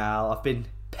mature now, I've been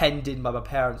penned in by my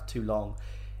parents too long,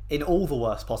 in all the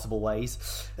worst possible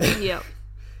ways. Yeah.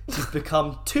 She's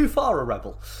become too far a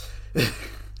rebel.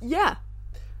 Yeah.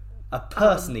 A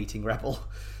person-eating rebel.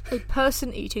 A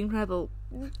person-eating rebel.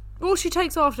 Well, she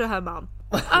takes after her mum.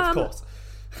 Of course.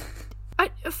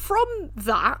 From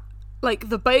that, like,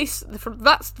 the base...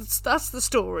 That's the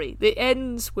story. It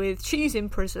ends with she's in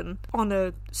prison on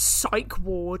a psych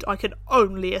ward, I can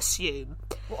only assume.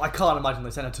 Well, I can't imagine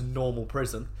they sent her to normal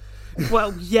prison.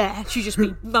 Well, yeah, she'd just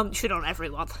be munching on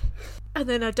everyone. And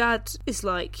then her dad is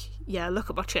like, yeah, look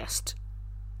at my chest.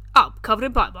 Up, covered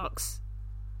in bite marks.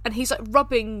 And he's, like,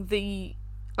 rubbing the,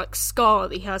 like, scar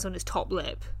that he has on his top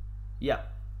lip. Yeah,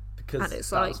 because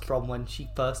that was from when she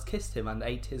first kissed him and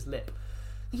ate his lip.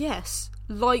 Yes,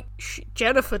 like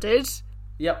Jennifer did.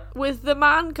 Yep. With the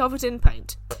man covered in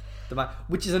paint. The man,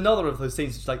 which is another of those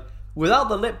scenes, which, like, without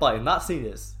the lip biting, that scene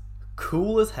is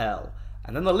cool as hell.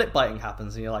 And then the lip biting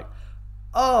happens and you're like,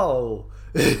 oh.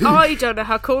 I don't know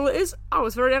how cool it is. I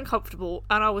was very uncomfortable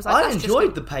and I was like, I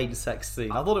enjoyed the paint sex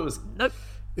scene. I thought it was... Nope.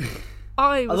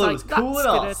 I thought it was cool and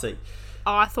artsy.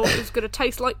 I thought it was going to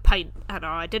taste like paint, and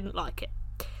I didn't like it.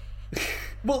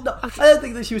 Well, no, I don't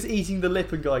think that she was eating the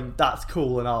lip and going, that's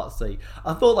cool and artsy.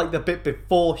 I thought, like, the bit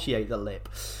before she ate the lip.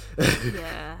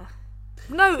 Yeah.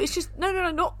 No, it's just...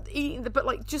 No, not eating but,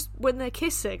 like, just when they're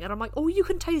kissing, and I'm like, oh, you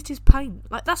can taste his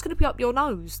paint. Like, that's going to be up your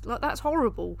nose. Like, that's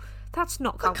horrible. That's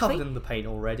not comfy. They're covered in the paint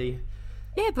already.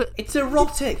 Yeah, but... It's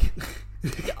erotic.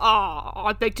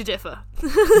 I beg to differ.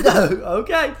 No,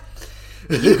 okay.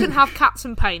 You can have cats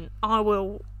and paint. I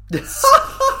will.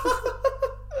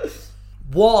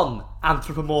 One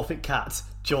anthropomorphic cat,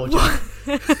 Georgia.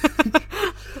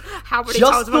 How many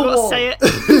Just times have I the got to one.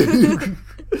 say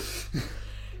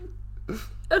it?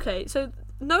 Okay, so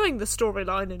knowing the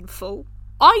storyline in full,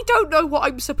 I don't know what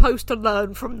I'm supposed to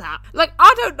learn from that. Like,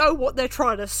 I don't know what they're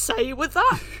trying to say with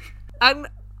that, and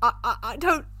I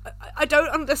don't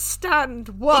understand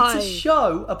why. It's a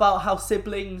show about how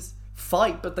siblings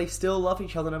fight, but they still love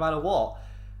each other no matter what.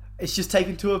 It's just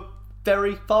taken to a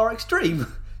very far extreme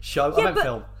show. Yeah, I meant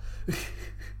film.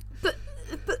 But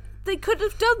they could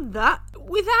have done that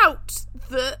without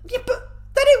the. Yeah, but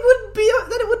then it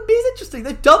wouldn't be as interesting.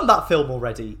 They've done that film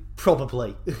already,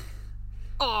 probably.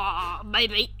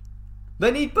 Maybe.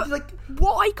 They need,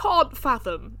 What I can't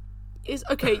fathom is,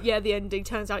 okay, yeah, the ending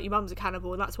turns out your mum's a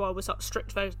cannibal and that's why we're such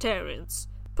strict vegetarians.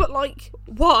 But, like,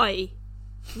 why?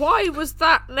 Why was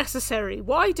that necessary?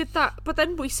 Why did that? But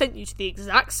then we sent you to the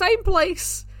exact same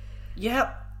place.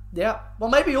 Yeah. Well,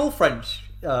 maybe all French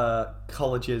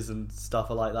colleges and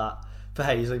stuff are like that for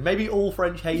hazing. Maybe all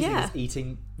French hazing is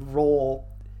eating raw,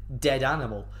 dead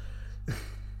animal.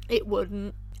 It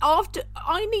wouldn't.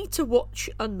 I need to watch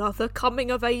another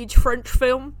coming-of-age French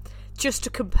film just to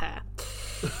compare.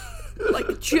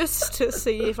 Like, just to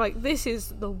see if, like, this is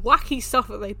the wacky stuff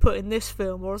that they put in this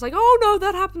film, or it's like, oh no,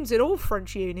 that happens in all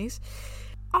French unis.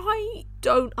 I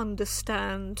don't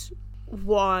understand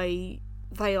why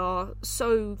they are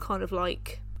so kind of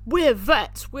like, we're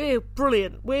vets, we're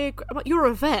brilliant, I'm like, you're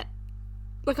a vet.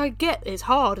 Like, I get it's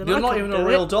hard, and You're I not couldn't even a do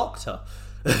real it. doctor.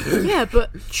 Yeah, but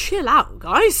chill out,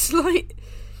 guys. Like,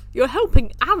 you're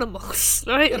helping animals,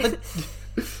 right? Yeah,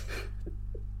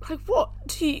 Like,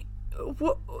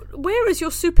 where is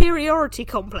your superiority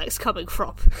complex coming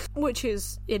from? Which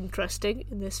is interesting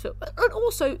in this film. And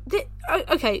also,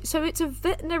 okay, so it's a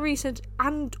veterinary centre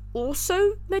and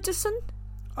also medicine?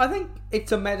 I think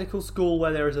it's a medical school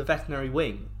where there is a veterinary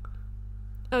wing.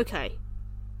 Okay.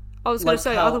 I was going to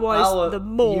say, how otherwise our the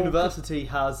morgue... university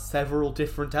has several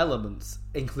different elements,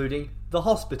 including the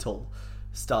hospital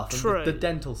stuff, and True. the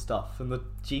dental stuff, and the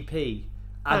GP,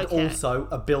 and Okay. also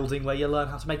a building where you learn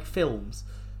how to make films.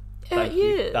 Thank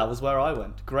you. That was where I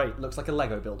went. Great. Looks like a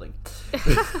Lego building.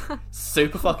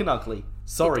 Super fucking ugly.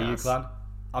 Sorry, It does. Euclan.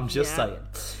 I'm just Yeah.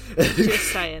 saying.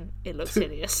 Just saying, it looks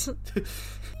hideous.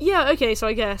 Yeah, okay, so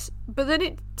I guess. But then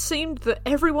it seemed that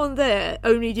everyone there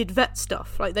only did vet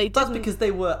stuff. Like, they That's didn't... because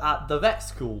they were at the vet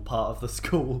school part of the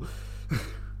school.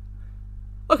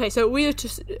 Okay, so we are to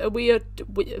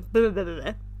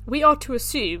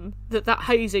assume that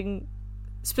hazing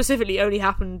specifically only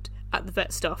happened at the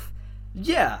vet stuff.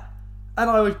 Yeah. And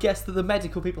I would guess that the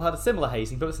medical people had a similar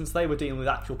hazing, but since they were dealing with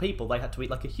actual people, they had to eat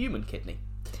like a human kidney.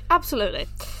 Absolutely.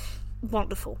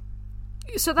 Wonderful.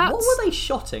 So that's... What were they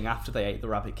shotting after they ate the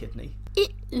rabbit kidney?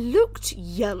 It looked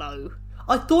yellow.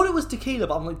 I thought it was tequila,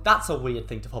 but I'm like, that's a weird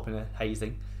thing to pop in a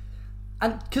hazing.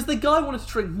 And because the guy wanted to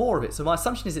drink more of it, so my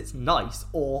assumption is it's nice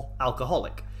or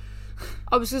alcoholic.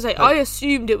 I was going to say, I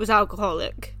assumed it was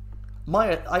alcoholic.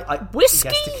 I Whiskey?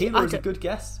 guess tequila I is a don't- good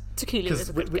guess. Tequila is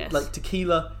a good guess. Like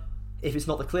tequila, if it's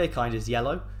not the clear kind, is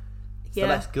yellow. It's Yeah.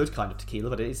 the less good kind of tequila,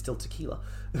 but it is still tequila.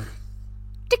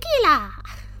 Tequila!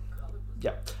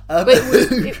 Yeah. But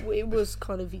it was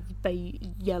kind of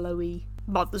yellowy.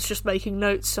 Mother's just making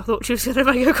notes. I thought she was going to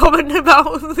make a comment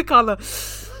about the colour.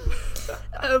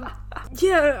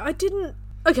 Yeah, I didn't...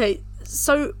 Okay,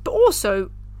 so... But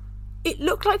also, it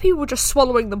looked like people were just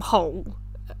swallowing them whole.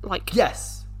 Like...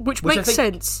 Yes. Which I makes think,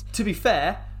 sense. To be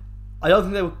fair, I don't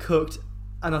think they were cooked,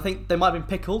 and I think they might have been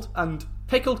pickled, and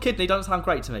pickled kidney don't sound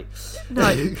great to me.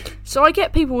 No. So I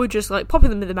get people who are just like popping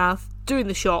them in the mouth, doing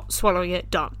the shot, swallowing it,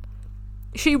 done.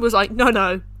 She was like,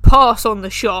 no, pass on the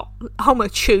shot. I'm gonna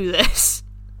chew this.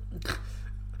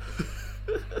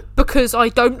 Because I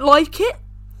don't like it,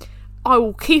 I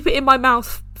will keep it in my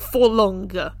mouth for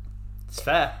longer. It's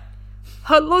fair.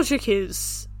 Her logic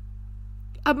is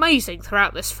amazing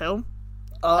throughout this film.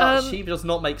 She does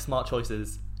not make smart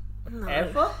choices. No.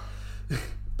 Ever?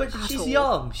 But At she's all.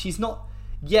 young. She's not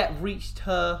yet reached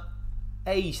her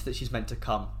age that she's meant to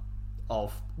come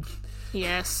of.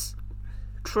 Yes.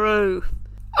 True.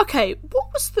 Okay,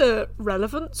 what was the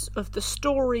relevance of the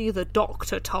story the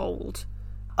Doctor told?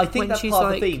 I think When that's she's part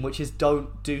of like- the theme, which is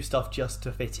don't do stuff just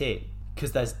to fit in.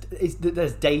 Because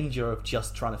there's danger of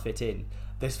just trying to fit in.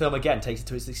 This film, again, takes it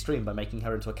to its extreme by making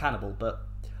her into a cannibal, but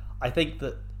I think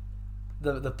that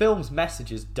the film's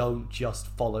messages don't just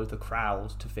follow the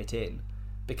crowd to fit in,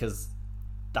 because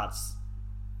that's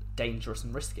dangerous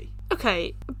and risky.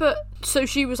 Okay, but so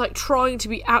she was like trying to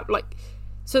be out, like,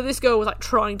 so this girl was like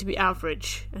trying to be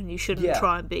average, and you shouldn't Yeah.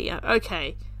 try and be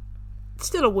okay.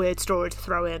 Still a weird story to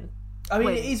throw in. I mean,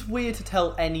 Wait. it is weird to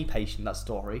tell any patient that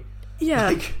story. Yeah,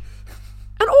 Like,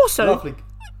 and also, lovely.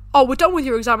 oh, we're done with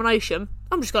your examination.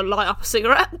 I'm just going to light up a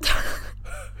cigarette.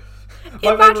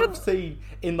 My Imagine- favourite scene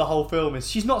in the whole film is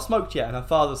she's not smoked yet and her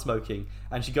father's smoking,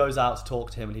 and she goes out to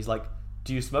talk to him and he's like,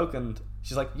 do you smoke? And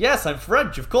she's like, yes, I'm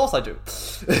French, of course I do.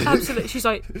 Absolutely. She's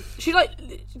like,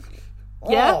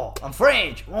 yeah, Oh, I'm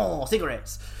French. Oh,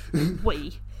 cigarettes.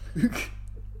 we.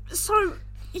 So,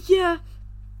 yeah,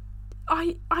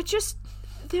 I just,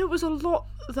 there was a lot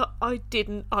that I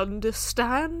didn't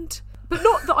understand. But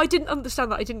not that I didn't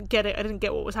understand that I didn't get it, I didn't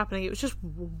get what was happening, it was just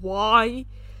why.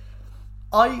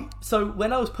 So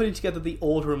when I was putting together the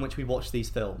order in which we watched these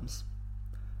films,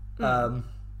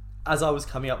 as I was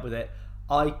coming up with it,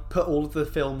 I put all of the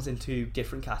films into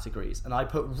different categories, and I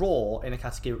put Raw in a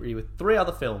category with 3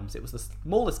 other films. It was the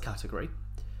smallest category,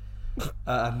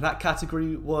 and that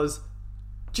category was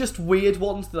just weird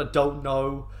ones that I don't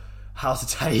know how to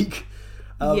take.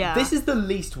 Yeah. This is the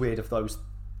least weird of those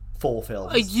 4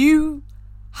 films. Are you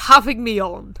having me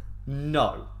on?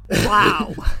 No.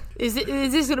 Wow. Is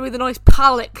this going to be the nice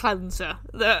palate cleanser?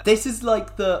 This is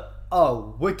like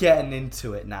we're getting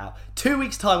into it now. 2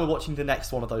 weeks' time, we're watching the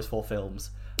next one of those 4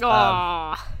 films.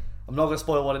 Aww. I'm not going to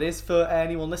spoil what it is for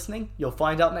anyone listening. You'll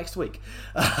find out next week.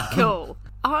 Cool.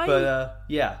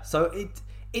 Yeah, so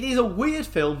it is a weird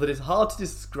film that is hard to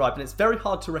describe, and it's very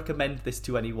hard to recommend this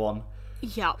to anyone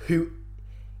Yeah. who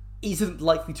isn't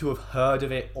likely to have heard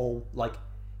of it or like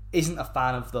isn't a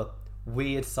fan of the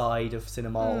weird side of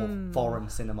cinema or foreign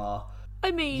cinema.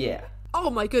 I mean, Yeah. oh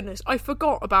my goodness, I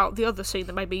forgot about the other scene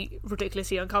that made me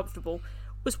ridiculously uncomfortable,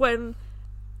 was when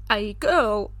a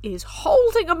girl is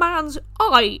holding a man's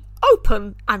eye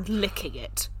open and licking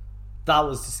it. That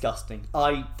was disgusting.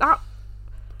 I That,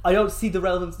 don't see the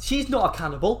relevance. She's not a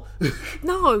cannibal.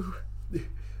 no,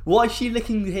 Why is she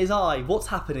licking his eye? What's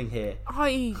happening here?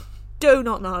 I do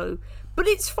not know. But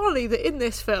it's funny that in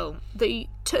this film, the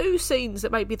 2 scenes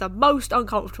that made me the most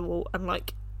uncomfortable and,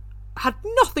 like, had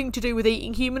nothing to do with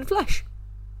eating human flesh.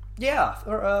 Yeah,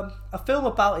 a film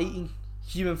about eating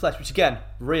human flesh, which again,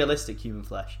 realistic human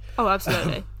flesh. Oh,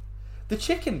 absolutely. The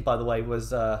chicken, by the way,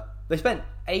 was they spent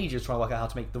ages trying to work out how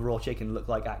to make the raw chicken look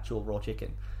like actual raw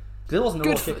chicken, because it wasn't a Good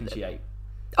raw for chicken she ate.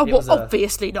 Oh, It well, was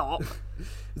obviously not.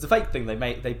 It's a fake thing they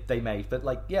made. They made, but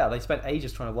like, yeah, they spent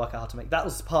ages trying to work out how to make. That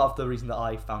was part of the reason that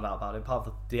I found out about it. Part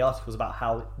of the article was about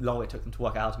how long it took them to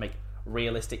work out how to make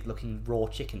realistic-looking raw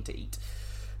chicken to eat.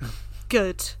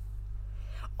 Good.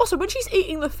 Also, when she's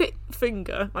eating the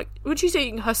finger, like when she's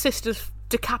eating her sister's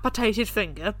decapitated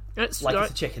finger, Like it's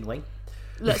a chicken wing.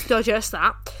 let's digest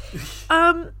that.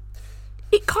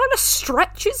 It kind of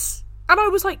stretches, and I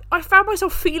was like, I found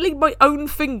myself feeling my own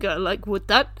finger. Like, would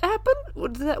that happen?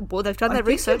 Well, they've done I their think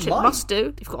research. it It might. must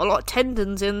do. They've got a lot of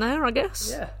tendons in there, I guess.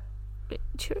 Yeah.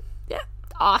 Yeah.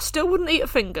 I still wouldn't eat a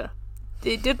finger.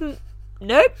 It didn't.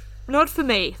 Nope, not for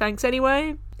me. Thanks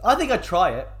anyway. I think I'd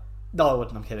try it. No, I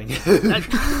wouldn't. I'm kidding.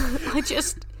 I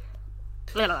just.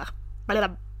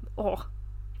 Oh,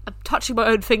 I'm touching my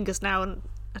own fingers now, and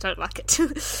I don't like it.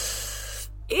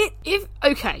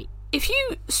 If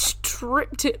you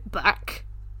stripped it back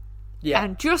Yeah.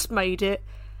 and just made it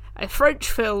a French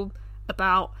film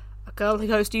about a girl who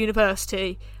goes to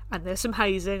university and there's some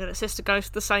hazing and her sister goes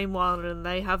to the same one and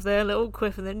they have their little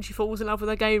quiff and then she falls in love with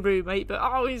her gay roommate, but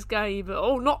oh, he's gay, but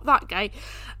oh, not that gay.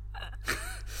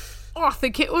 I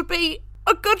think it would be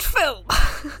a good film.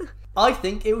 I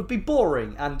think it would be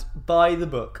boring and by the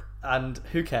book, and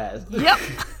who cares? Yep.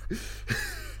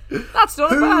 That's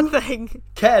not a bad thing.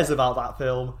 Cares about that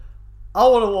film? I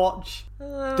want to watch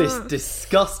this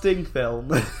disgusting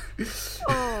film.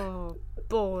 Oh,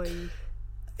 boy.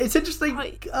 It's interesting.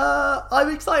 I'm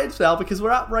excited now because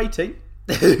we're at rating.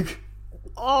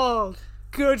 Oh,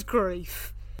 good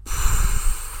grief.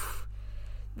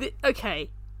 Okay,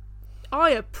 I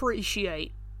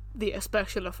appreciate the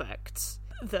special effects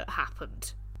that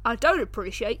happened. I don't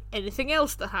appreciate anything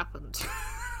else that happened.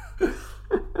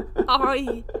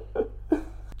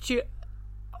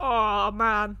 Oh,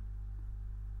 man.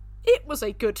 It was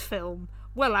a good film,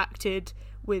 well acted,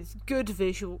 with good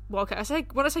visual. Well, okay,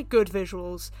 when I say good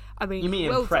visuals, I mean You mean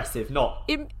well, impressive, not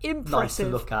impressive, nice to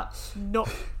look at.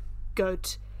 not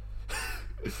good.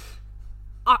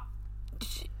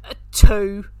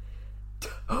 2.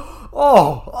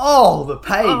 Oh, the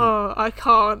pain. Oh, I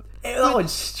can't. That went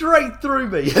straight through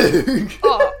me.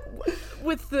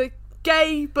 With the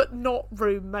gay but not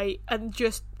roommate, and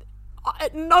just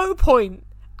at no point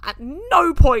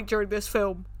during this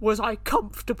film was I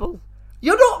comfortable.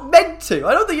 You're not meant to.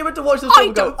 I don't think you're meant to watch this film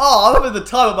and go, don't- I'm having the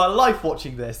time of my life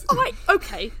watching this.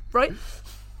 Okay, right?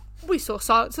 We saw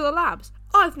Silence of the Lambs.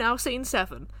 I've now seen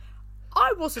 7.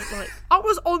 I wasn't like, I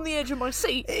was on the edge of my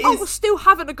seat. I was still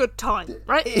having a good time,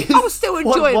 right? I was still Quite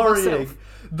enjoying worrying myself.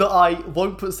 that I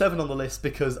won't put 7 on the list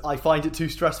because I find it too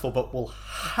stressful, but will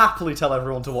happily tell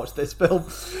everyone to watch this film.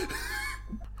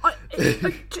 I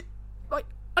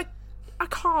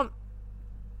can't.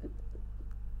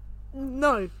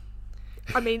 No.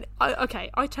 I mean, I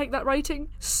take that rating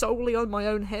solely on my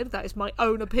own head. That is my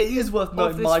own opinion. It is worth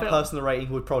noting my film. personal rating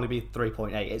would probably be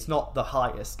 3.8. It's not the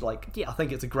highest. Yeah. I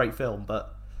think it's a great film,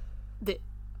 but this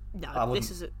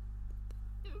is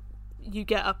you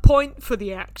get a point for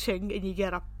the acting and you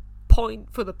get a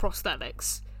point for the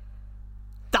prosthetics.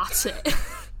 That's it.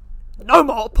 No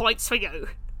more points for you.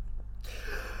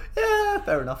 Yeah,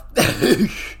 fair enough.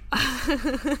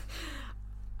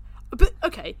 But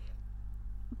okay,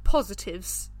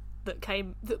 positives that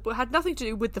had nothing to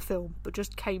do with the film, but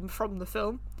just came from the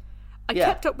film. I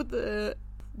kept up with the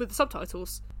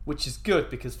subtitles, which is good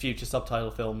because future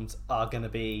subtitle films are going to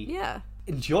be yeah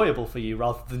enjoyable for you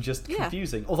rather than just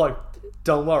confusing. Although,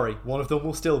 don't worry, one of them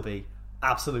will still be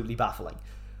absolutely baffling.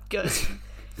 Good.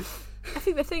 I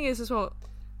think the thing is as well,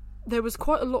 there was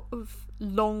quite a lot of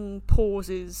long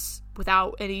pauses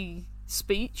without any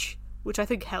speech, which I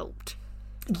think helped.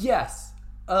 Yes.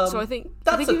 So I think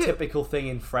that's a typical thing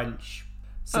in French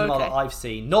cinema that I've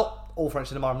seen. Not all French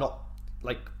cinema. I'm not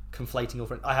conflating all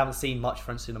French. I haven't seen much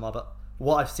French cinema, but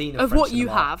what I've seen of French what cinema, you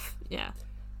have, yeah,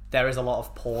 there is a lot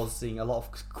of pausing, a lot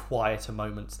of quieter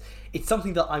moments. It's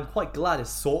something that I'm quite glad is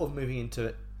sort of moving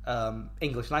into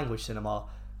English language cinema.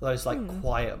 Those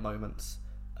quiet moments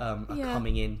are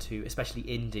coming into, especially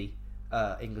indie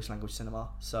English language cinema.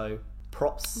 So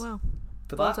props for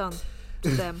that. Well done to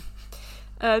them.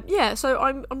 So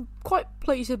I'm quite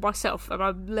pleased with myself, and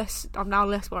I'm now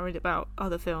less worried about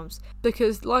other films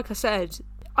because, like I said,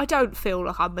 I don't feel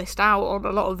like I missed out on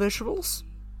a lot of visuals.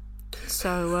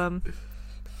 So,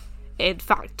 in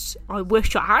fact, I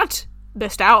wish I had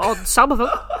missed out on some of them,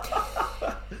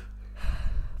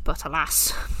 but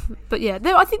alas. But yeah,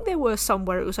 I think there were some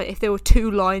where it was like if there were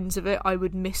 2 lines of it, I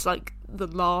would miss the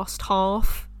last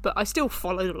half, but I still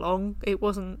followed along. It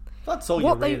wasn't. That's all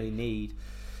you really need.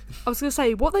 I was going to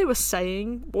say, what they were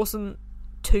saying wasn't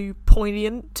too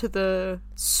poignant to the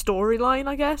storyline,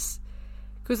 I guess.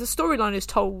 Because the storyline is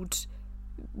told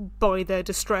by their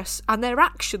distress and their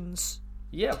actions.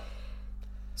 Yeah.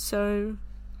 So,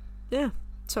 yeah.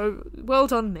 So, well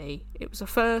done me. It was a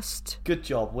first. Good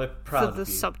job, we're proud of you. For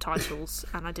the subtitles,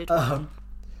 and I did well.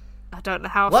 I don't know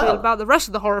how I feel about the rest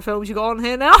of the horror films you got on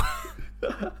here now.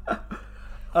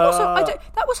 Also,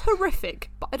 that was horrific,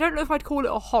 but I don't know if I'd call it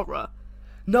a horror.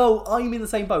 No, I'm in the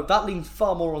same boat. That leans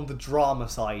far more on the drama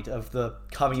side of the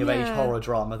coming-of-age horror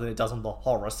drama than it does on the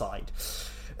horror side.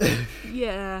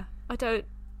 Yeah, I don't...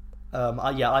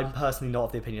 I'm personally not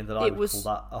of the opinion that I would call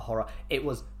that a horror. It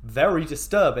was very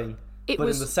disturbing, in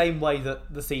the same way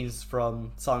that the scenes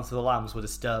from Silence of the Lambs were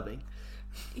disturbing.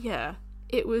 Yeah,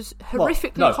 it was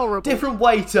horrifically horrible. Different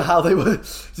way to how they were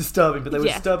disturbing, but they were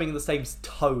disturbing in the same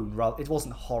tone. It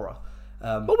wasn't horror.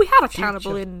 Well, we had a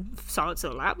cannibal in Silence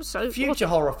of the Lambs, so future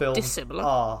horror films dissimilar.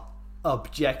 Are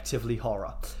objectively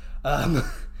horror.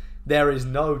 There is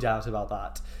no doubt about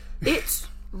that. It's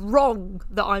wrong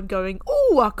that I'm going,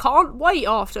 I can't wait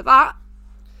after that.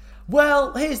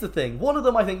 Well, here's the thing. One of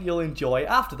them I think you'll enjoy.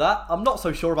 After that, I'm not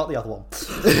so sure about the other one.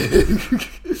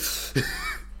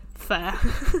 Fair.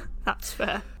 That's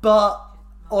fair. But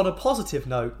on a positive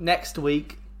note, next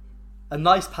week, a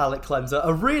nice palate cleanser,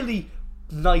 a really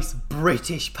nice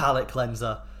British palate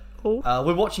cleanser.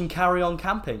 We're watching Carry On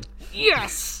Camping.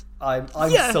 Yes! I'm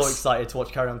so excited to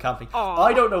watch Carry On Camping. Aww.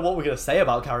 I don't know what we're going to say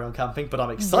about Carry On Camping, but I'm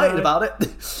excited about it.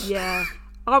 Yeah.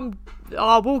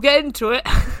 We'll get into it.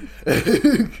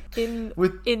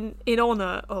 in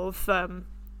honour of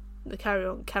the Carry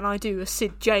On, can I do a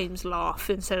Sid James laugh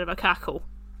instead of a cackle?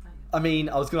 I mean,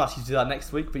 I was going to ask you to do that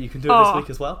next week, but you can do it this week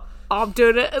as well. I'm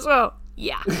doing it as well.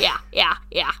 Yeah.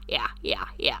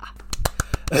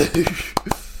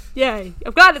 Yay,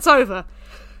 I'm glad it's over.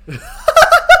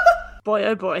 Boy,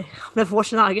 oh boy, I'm never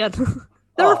watching that again.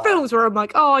 There are films where I'm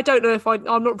like, I don't know if I'm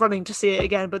not running to see it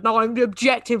again, but no, I'm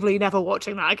objectively never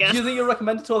watching that again. Do you think you'll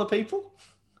recommend it to other people?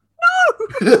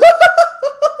 No!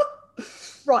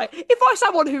 Right, if I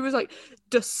someone who was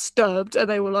disturbed and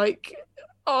they were like,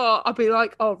 I'd be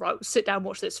like, right, sit down,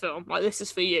 watch this film. This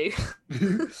is for you.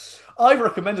 I've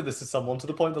recommended this to someone to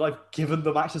the point that I've given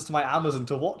them access to my Amazon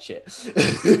to watch it.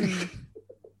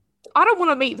 I don't want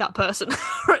to meet that person.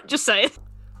 Just say it.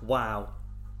 Wow.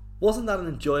 Wasn't that an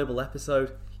enjoyable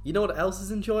episode? You know what else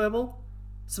is enjoyable?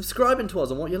 Subscribing to us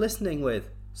on what you're listening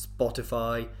with.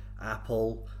 Spotify,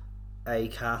 Apple,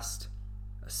 Acast,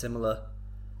 a similar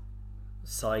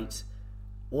site.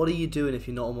 What are you doing if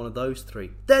you're not on one of those 3?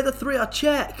 They're the 3 I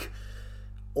check!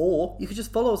 Or you could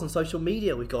just follow us on social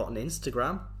media. We've got an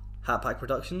Instagram, Hatpack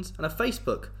Productions, and a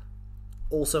Facebook,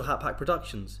 also Hatpack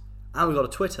Productions. And we've got a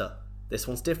Twitter. This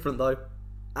one's different though,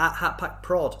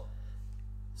 @HatpackProd.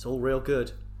 It's all real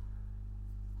good.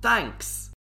 Thanks!